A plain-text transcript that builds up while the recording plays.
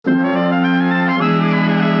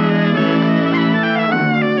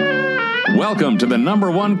Welcome to the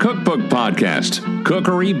 #1 cookbook podcast,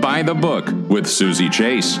 Cookery by the Book, with Susie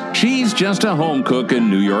Chase. She's just a home cook in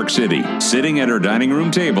New York City, sitting at her dining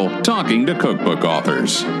room table, talking to cookbook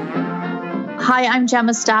authors. Hi, I'm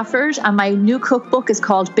Gemma Stafford, and my new cookbook is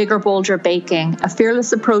called Bigger Bolder Baking, a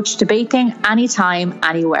fearless approach to baking anytime,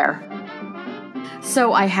 anywhere.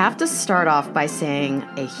 So I have to start off by saying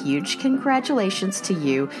a huge congratulations to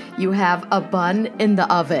you. You have a bun in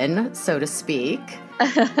the oven, so to speak.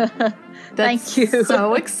 Thank you.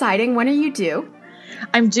 So exciting. When are you due?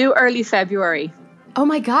 I'm due early February. Oh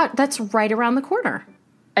my God, that's right around the corner.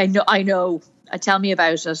 I know. Tell me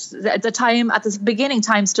about it. At the beginning,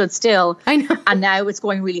 time stood still. I know. And now it's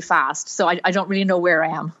going really fast. So I don't really know where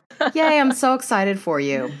I am. Yay, I'm so excited for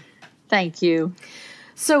you. Thank you.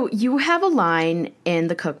 So you have a line in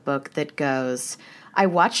the cookbook that goes, I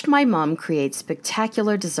watched my mom create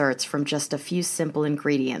spectacular desserts from just a few simple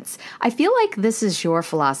ingredients. I feel like this is your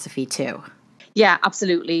philosophy too. Yeah,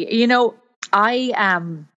 absolutely. You know,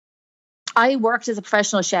 I worked as a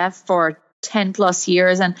professional chef for 10 plus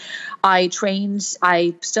years, and I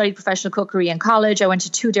studied professional cookery in college. I went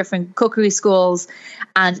to 2 different cookery schools,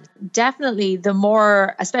 and definitely the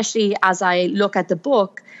more, especially as I look at the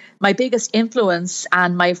book, my biggest influence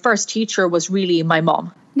and my first teacher was really my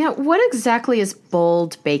mom. Now, what exactly is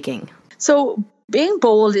bold baking? So being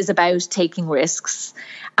bold is about taking risks,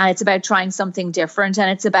 and it's about trying something different, and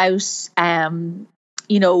it's about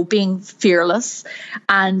being fearless.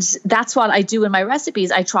 And that's what I do in my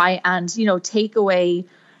recipes. I try and, take away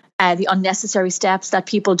the unnecessary steps that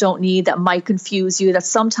people don't need, that might confuse you, that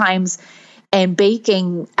sometimes in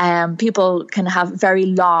baking, people can have very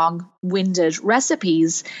long-winded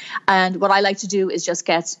recipes. And what I like to do is just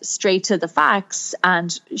get straight to the facts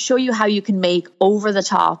and show you how you can make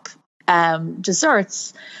over-the-top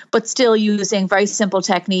desserts, but still using very simple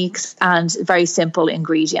techniques and very simple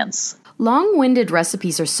ingredients. Long-winded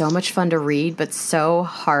recipes are so much fun to read, but so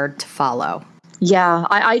hard to follow. Yeah,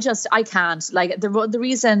 I can't. Like the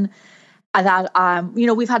reason that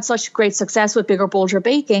we've had such great success with Bigger Bolder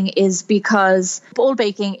Baking is because bold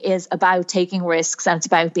baking is about taking risks, and it's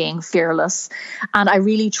about being fearless. And I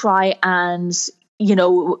really try and,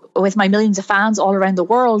 with my millions of fans all around the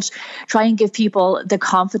world, try and give people the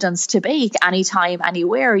confidence to bake anytime,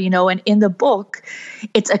 anywhere, and in the book,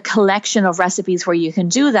 it's a collection of recipes where you can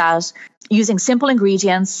do that using simple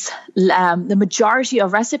ingredients. The majority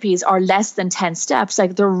of recipes are less than 10 steps.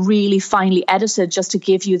 Like, they're really finely edited just to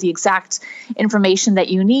give you the exact information that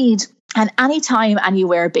you need. And anytime,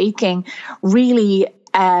 anywhere baking really,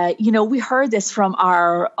 we heard this from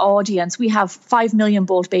our audience. We have 5 million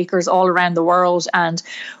bold bakers all around the world. And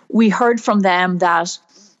we heard from them that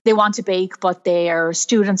they want to bake, but they're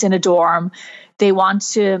students in a dorm. They want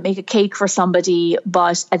to make a cake for somebody,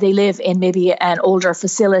 but they live in maybe an older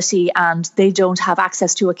facility and they don't have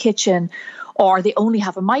access to a kitchen, or they only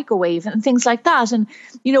have a microwave and things like that. And,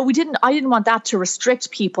 I didn't want that to restrict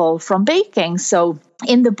people from baking. So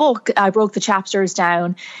in the book, I broke the chapters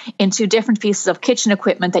down into different pieces of kitchen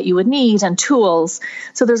equipment that you would need and tools.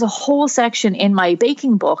 So there's a whole section in my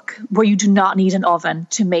baking book where you do not need an oven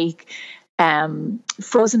to make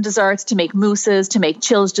frozen desserts, to make mousses, to make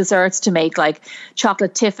chilled desserts, to make like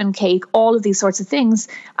chocolate tiffin cake, all of these sorts of things,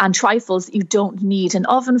 and trifles that you don't need an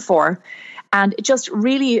oven for. And just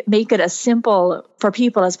really make it as simple for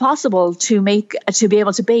people as possible to be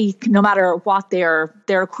able to bake, no matter what their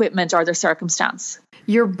equipment or their circumstance.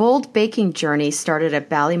 Your bold baking journey started at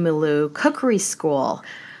Ballymaloe Cookery School.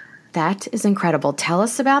 That is incredible. Tell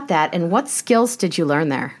us about that, and what skills did you learn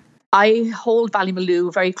there? I hold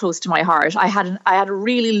Ballymaloe very close to my heart. I had a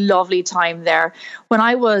really lovely time there. When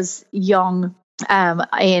I was young,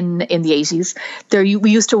 in the 80s, we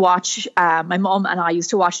used to watch, my mom and I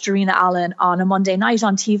used to watch Darina Allen on a Monday night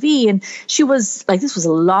on TV. And she was like, this was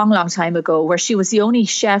a long, long time ago, where she was the only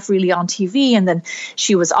chef really on TV. And then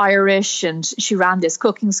she was Irish and she ran this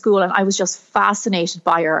cooking school. And I was just fascinated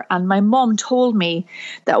by her. And my mom told me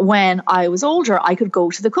that when I was older, I could go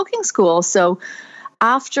to the cooking school. So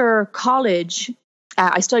after college,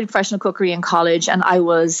 I studied professional cookery in college, and I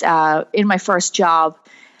was in my first job,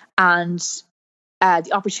 and the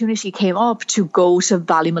opportunity came up to go to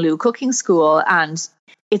Ballymaloe Cooking School, and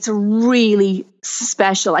it's a really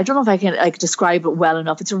special, I don't know if I can describe it well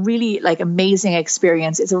enough. It's a really amazing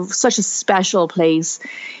experience. It's such a special place.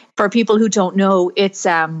 For people who don't know, it's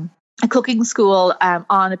a cooking school on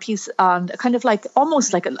kind of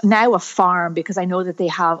almost now a farm, because I know that they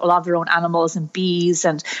have a lot of their own animals and bees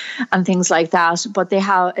and things like that. But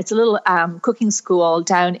it's a little cooking school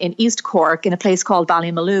down in East Cork in a place called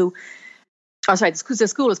Ballymaloe. Oh, sorry, the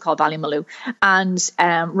school is called Ballymaloe, and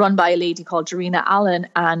run by a lady called Darina Allen.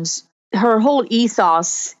 And her whole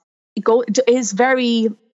ethos is very,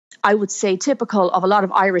 I would say, typical of a lot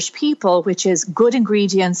of Irish people, which is good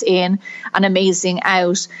ingredients in and amazing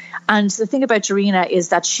out. And the thing about Darina is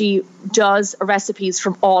that she does recipes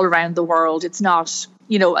from all around the world. It's not,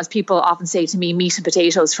 as people often say to me, meat and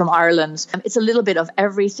potatoes from Ireland. It's a little bit of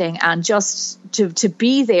everything. And just to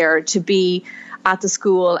be there, to be at the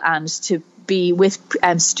school and to be with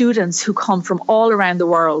students who come from all around the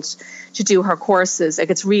world to do her courses, like,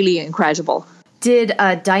 it's really incredible. Did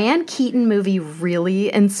a Diane Keaton movie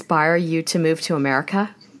really inspire you to move to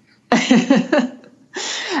America?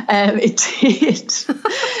 It did.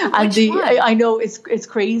 And I know it's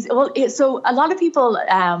crazy. Well, so a lot of people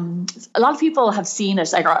have seen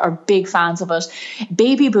it, like are big fans of it.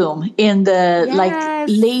 Baby boom in the like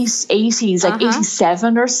late 80s, like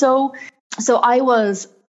 87 or so. So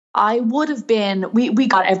I would have been, we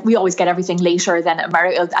always get everything later than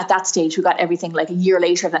America. At that stage, we got everything like a year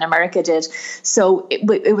later than America did. So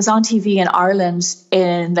it was on TV in Ireland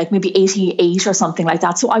in like maybe 88 or something like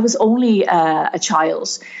that. So I was only a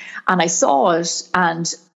child and I saw it.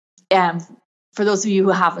 And for those of you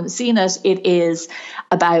who haven't seen it, it is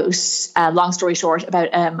about, long story short,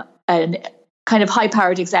 about a kind of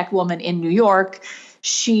high-powered exec woman in New York.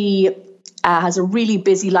 She has a really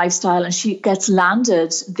busy lifestyle and she gets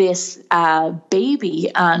landed this baby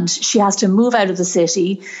and she has to move out of the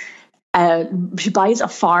city. She buys a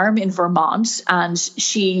farm in Vermont and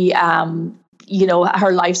she,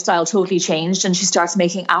 her lifestyle totally changed and she starts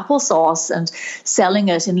making applesauce and selling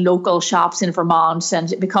it in local shops in Vermont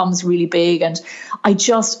and it becomes really big. And I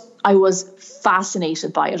was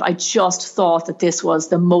fascinated by it. I just thought that this was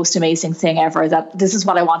the most amazing thing ever, that this is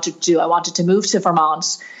what I wanted to do. I wanted to move to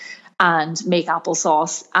Vermont and make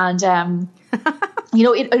applesauce. And,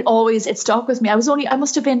 it stuck with me. I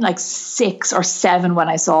must have been like 6 or 7 when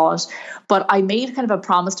I saw it, but I made kind of a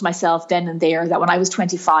promise to myself then and there that when I was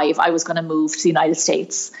 25, I was going to move to the United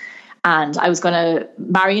States and I was going to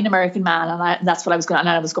marry an American man. And that's what I was going to, and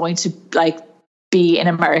I was going to like be in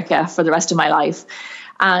America for the rest of my life.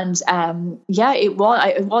 And I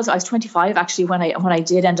was 25 actually when I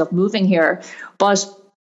did end up moving here, but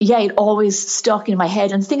yeah, it always stuck in my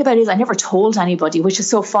head. And the thing about it is I never told anybody, which is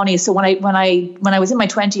so funny. So when I was in my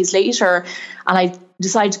 20s later and I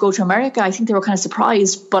decided to go to America, I think they were kind of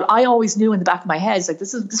surprised, but I always knew in the back of my head, like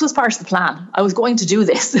this was part of the plan. I was going to do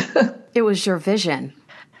this. It was your vision.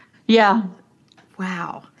 Yeah.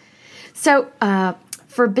 Wow. So,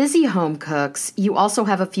 for busy home cooks, you also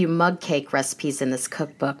have a few mug cake recipes in this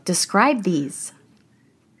cookbook. Describe these.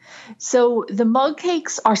 So the mug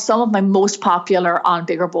cakes are some of my most popular on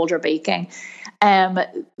Bigger Bolder Baking. They're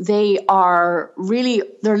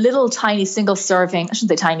little tiny single serving, I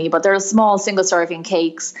shouldn't say tiny, but they're small single serving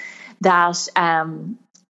cakes that,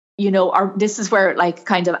 this is where like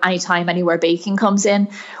kind of anytime, anywhere baking comes in.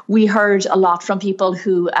 We heard a lot from people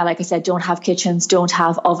who, like I said, don't have kitchens, don't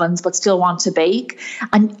have ovens, but still want to bake.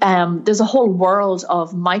 And there's a whole world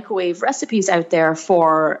of microwave recipes out there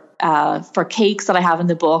for cakes that I have in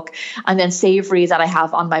the book, and then savory that I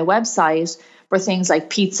have on my website for things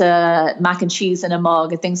like pizza, mac and cheese in a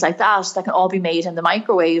mug, and things like that can all be made in the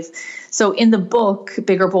microwave. So in the book,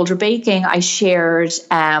 Bigger Bolder Baking, I shared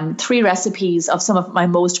 3 recipes of some of my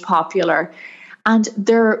most popular. And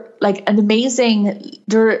they're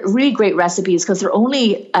they're really great recipes because they're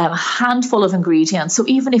only a handful of ingredients. So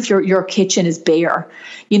even if your kitchen is bare,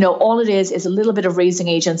 all it is a little bit of raising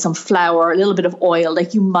agent, some flour, a little bit of oil.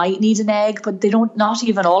 Like you might need an egg, but not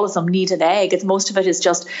even all of them need an egg. Most of it is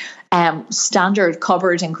just standard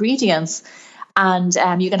cupboard ingredients. And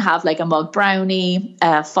you can have like a mug brownie,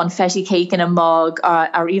 a funfetti cake in a mug,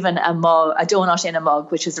 or even a donut in a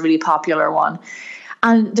mug, which is a really popular one.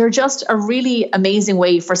 And they're just a really amazing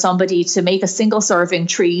way for somebody to make a single serving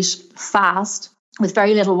treat fast with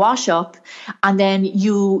very little wash up. And then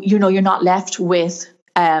you're not left with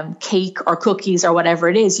cake or cookies or whatever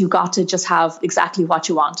it is. You got to just have exactly what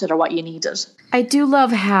you wanted or what you needed. I do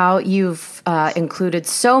love how you've included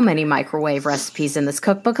so many microwave recipes in this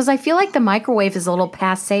cookbook because I feel like the microwave is a little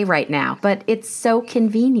passé right now, but it's so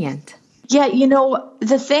convenient. Yeah,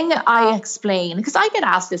 the thing I explain, because I get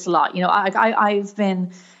asked this a lot, I've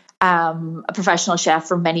been a professional chef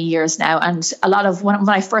for many years now. And a lot of when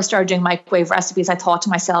I first started doing microwave recipes, I thought to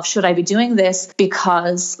myself, should I be doing this?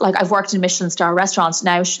 Because like I've worked in Michelin star restaurants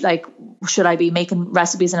now, should I be making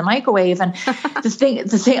recipes in a microwave? And the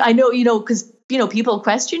thing I know, because people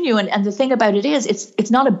question you. And the thing about it is,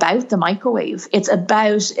 it's not about the microwave. It's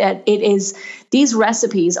about, these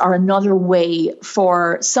recipes are another way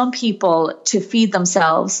for some people to feed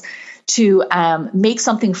themselves, to make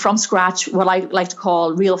something from scratch, what I like to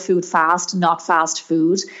call real food fast, not fast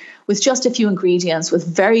food, with just a few ingredients, with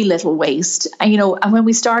very little waste. And, and when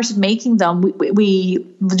we started making them, we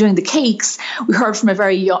were doing the cakes, we heard from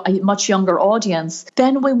a much younger audience.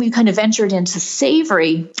 Then when we kind of ventured into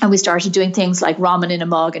savory and we started doing things like ramen in a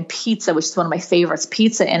mug and pizza, which is one of my favorites,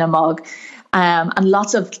 pizza in a mug, and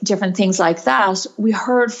lots of different things like that, we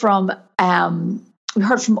heard from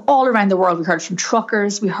all around the world. We heard from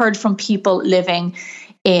truckers. We heard from people living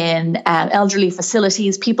in elderly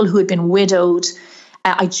facilities, people who had been widowed.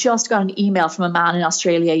 I just got an email from a man in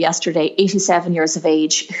Australia yesterday, 87 years of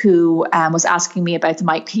age, who was asking me about the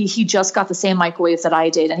mic. He just got the same microwave that I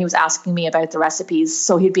did, and he was asking me about the recipes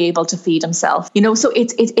so he'd be able to feed himself. So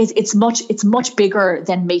it's much bigger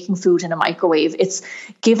than making food in a microwave. It's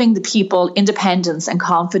giving the people independence and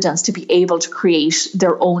confidence to be able to create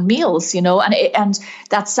their own meals, and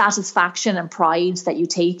that satisfaction and pride that you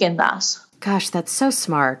take in that. Gosh, that's so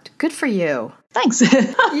smart. Good for you. Thanks.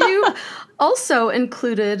 You also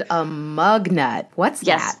included a mug nut. What's that?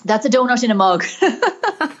 Yes, that's a donut in a mug.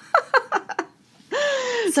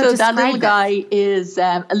 So that little guy is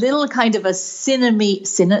a little kind of a cinnamony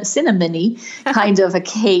kind of a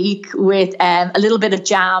cake with a little bit of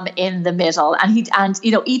jam in the middle, and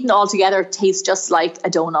eaten all together tastes just like a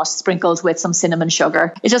donut sprinkled with some cinnamon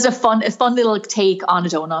sugar. It's just a fun little take on a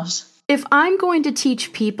donut. If I'm going to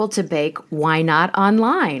teach people to bake, why not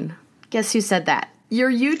online? Guess who said that?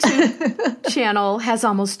 Your YouTube channel has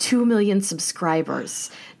almost 2 million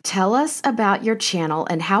subscribers. Tell us about your channel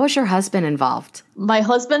and how is your husband involved? My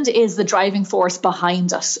husband is the driving force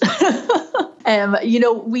behind it.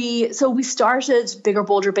 We started Bigger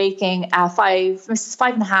Bolder Baking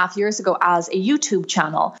 5.5 years ago as a YouTube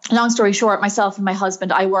channel. Long story short, myself and my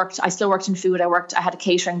husband, I still worked in food. I had a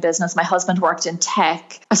catering business. My husband worked in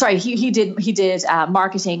tech. He did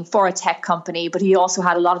marketing for a tech company, but he also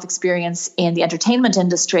had a lot of experience in the entertainment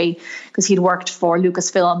industry because he'd worked for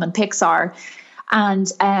Lucasfilm and Pixar.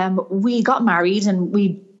 And we got married and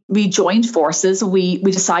we joined forces. We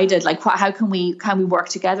decided how can we work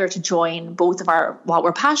together to join both of what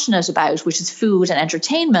we're passionate about, which is food and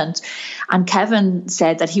entertainment. And Kevin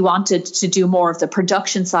said that he wanted to do more of the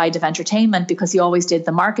production side of entertainment because he always did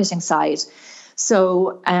the marketing side.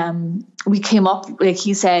 So we came up,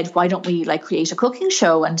 he said, why don't we create a cooking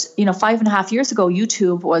show? And 5.5 years ago,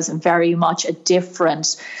 YouTube was very much a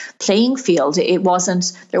different playing field. There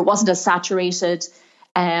wasn't as saturated.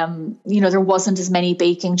 There wasn't as many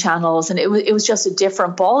baking channels, and it was just a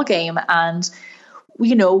different ball game. And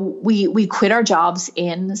we quit our jobs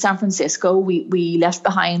in San Francisco. We left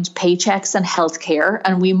behind paychecks and healthcare,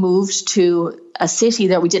 and we moved to a city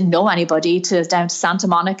that we didn't know anybody, down to Santa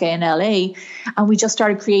Monica in LA, and we just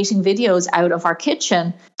started creating videos out of our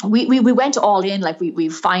kitchen. We went all in, we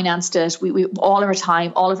financed it. We all of our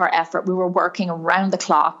time, all of our effort. We were working around the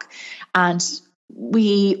clock, and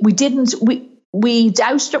we didn't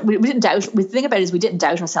doubt. The thing about it is we didn't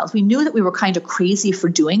doubt ourselves. We knew that we were kind of crazy for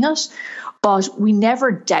doing it, but we never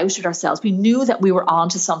doubted ourselves. We knew that we were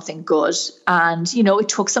onto something good, and it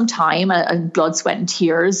took some time and blood, sweat, and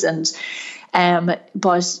tears,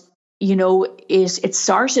 but it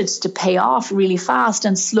started to pay off really fast,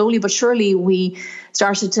 and slowly but surely we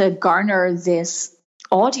started to garner this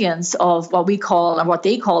audience of what we call, and what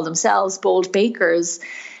they call themselves, bold bakers.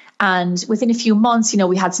 And within a few months,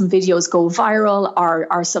 we had some videos go viral.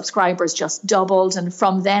 Our subscribers just doubled. And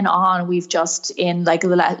from then on, we've just in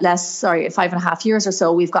 5.5 years or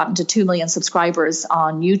so, we've gotten to 2 million subscribers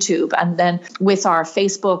on YouTube. And then with our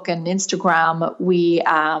Facebook and Instagram,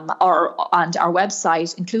 and our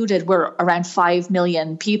website included, we're around 5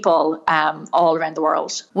 million people all around the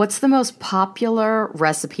world. What's the most popular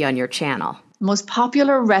recipe on your channel? Most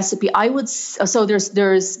popular recipe, there's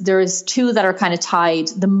two that are kind of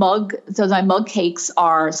tied. My mug cakes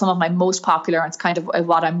are some of my most popular, and it's kind of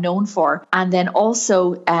what I'm known for. And then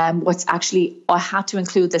also what's actually, I had to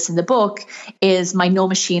include this in the book, is my No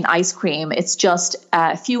Machine ice cream. It's just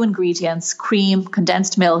a few ingredients, cream,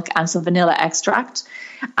 condensed milk, and some vanilla extract.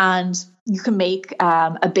 And you can make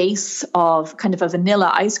a base of kind of a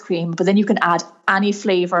vanilla ice cream, but then you can add any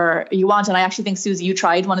flavor you want. And I actually think, Susie, you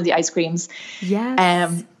tried one of the ice creams.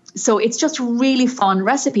 Yes. So it's just a really fun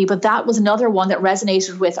recipe. But that was another one that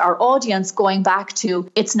resonated with our audience, going back to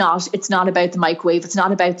it's not about the microwave. It's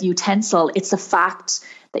not about the utensil. It's the fact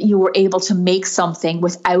that you were able to make something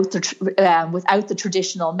without the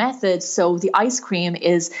traditional methods. So the ice cream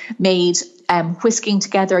is made whisking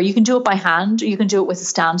together. You can do it by hand, or you can do it with a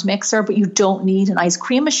stand mixer, but you don't need an ice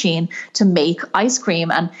cream machine to make ice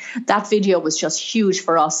cream. And that video was just huge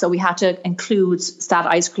for us. So we had to include that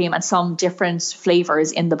ice cream and some different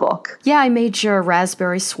flavors in the book. Yeah, I made your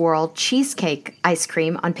raspberry swirl cheesecake ice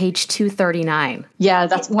cream on page 239. Yeah,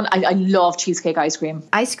 that's one. I love cheesecake ice cream.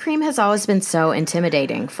 Ice cream has always been so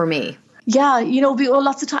intimidating for me. Yeah,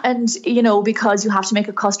 lots of times, because you have to make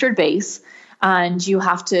a custard base and you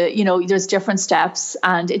have to, there's different steps,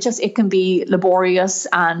 and it can be laborious,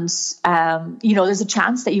 and, there's a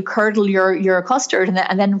chance that you curdle your custard,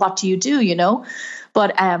 and then what do you do,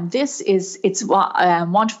 But this is, for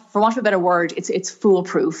want of a better word, it's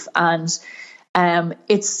foolproof, and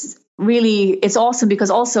it's awesome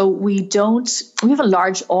because also we have a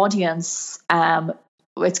large audience.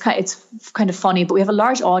 It's kind of funny, but we have a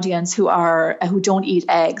large audience who don't eat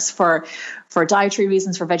eggs for dietary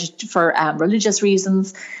reasons, for religious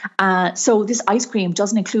reasons. So this ice cream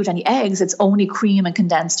doesn't include any eggs; it's only cream and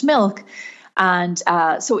condensed milk. And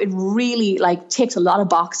so it really ticked a lot of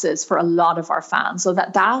boxes for a lot of our fans. So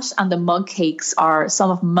that and the mug cakes are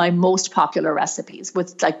some of my most popular recipes,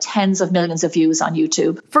 with tens of millions of views on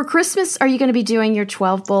YouTube. For Christmas, are you going to be doing your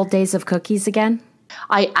 12 bold days of cookies again?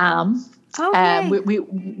 I am. Okay.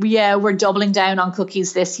 We're doubling down on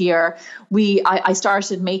cookies this year. I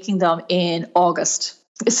started making them in August.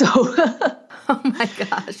 So oh my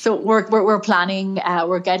gosh. So we're planning,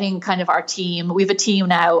 we're getting kind of our team. We have a team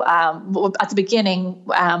now. At the beginning,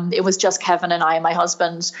 it was just Kevin and I, my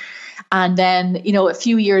husband. And then, a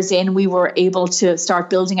few years in, we were able to start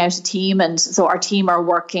building out a team. And so our team are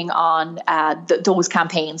working on those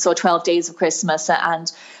campaigns. So 12 Days of Christmas and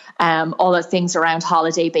all the things around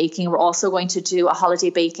holiday baking. We're also going to do a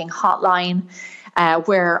holiday baking hotline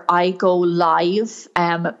where I go live.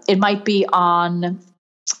 It might be on...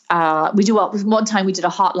 one time we did a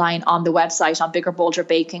hotline on the website on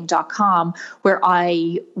biggerbolderbaking.com where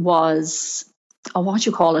I was,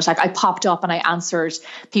 I popped up and I answered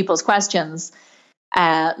people's questions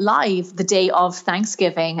live the day of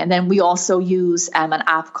Thanksgiving. And then we also use an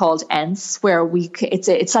app called Ents, where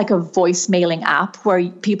it's like a voicemailing app where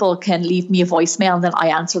people can leave me a voicemail and then I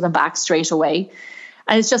answer them back straight away.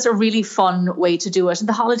 And it's just a really fun way to do it. And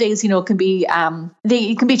the holidays, can be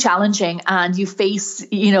challenging, and you face,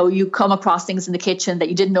 you come across things in the kitchen that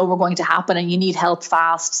you didn't know were going to happen, and you need help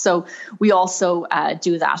fast. So we also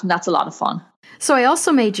do that, and that's a lot of fun. So I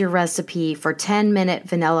also made your recipe for 10-minute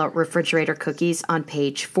vanilla refrigerator cookies on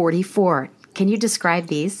page 44. Can you describe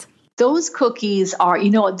these? Those cookies are,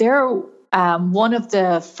 they're one of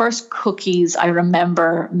the first cookies I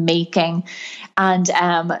remember making, and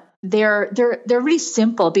they're really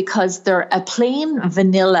simple because they're a plain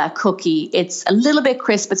vanilla cookie. It's a little bit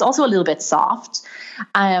crisp. It's also a little bit soft.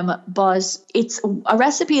 But it's a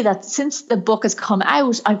recipe that since the book has come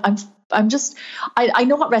out, I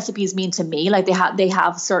know what recipes mean to me. They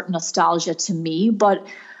have certain nostalgia to me, but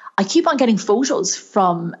I keep on getting photos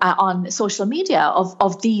from on social media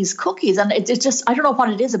of these cookies, and it's just, I don't know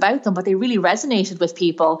what it is about them, but they really resonated with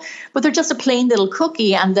people. But they're just a plain little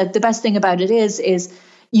cookie, and the best thing about it is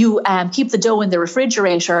you keep the dough in the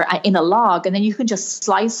refrigerator in a log, and then you can just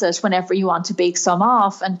slice it whenever you want to bake some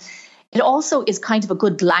off. And it also is kind of a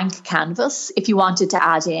good blank canvas if you wanted to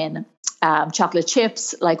add in chocolate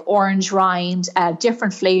chips, like orange rind,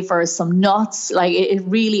 different flavors, some nuts. It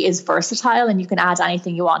really is versatile, and you can add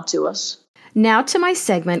anything you want to it. Now to my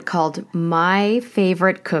segment called My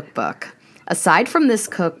Favorite Cookbook. Aside from this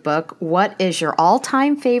cookbook, what is your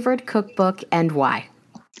all-time favorite cookbook and why?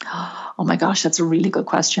 Oh my gosh, that's a really good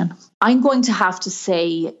question. I'm going to have to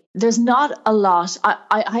say there's not a lot.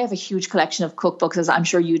 I have a huge collection of cookbooks, as I'm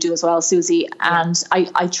sure you do as well, Susie, and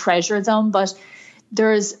I treasure them, but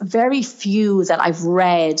there's very few that I've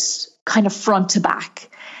read kind of front to back.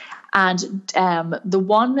 And the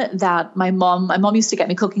one that my mom used to get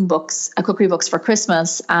me cookery books for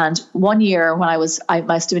Christmas. And one year when I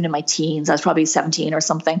must have been in my teens, I was probably 17 or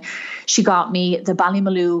something, she got me the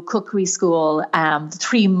Ballymaloe Cookery School, the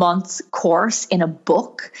 3-month course in a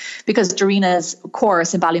book, because Darina's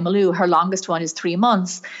course in Ballymaloe, her longest one is 3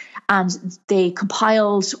 months. And they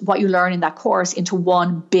compiled what you learn in that course into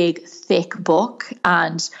one big, thick book.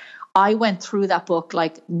 And I went through that book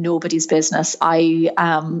like nobody's business.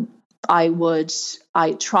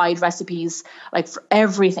 I tried recipes like for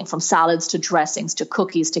everything from salads to dressings to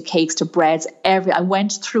cookies to cakes to breads. I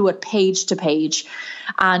went through it page to page,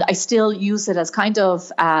 and I still use it as kind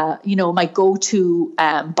of my go-to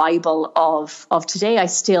Bible of today. I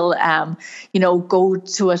still go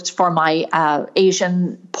to it for my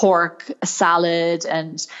Asian pork salad,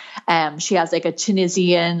 and she has like a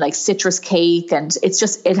Tunisian like citrus cake, and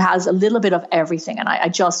it has a little bit of everything, and I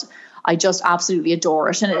just absolutely adore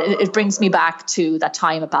it. And it brings me back to that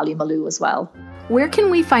time at Ballymaloe as well. Where can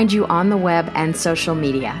we find you on the web and social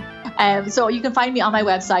media? So you can find me on my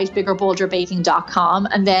website, biggerbolderbaking.com.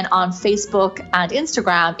 And then on Facebook and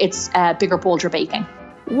Instagram, it's Bigger Bolder Baking.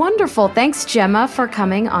 Wonderful. Thanks, Gemma, for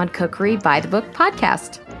coming on Cookery by the Book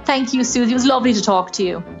podcast. Thank you, Susie. It was lovely to talk to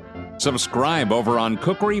you. Subscribe over on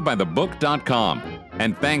cookerybythebook.com.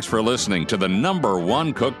 And thanks for listening to the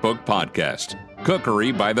 #1 cookbook podcast,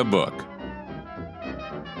 Cookery by the Book.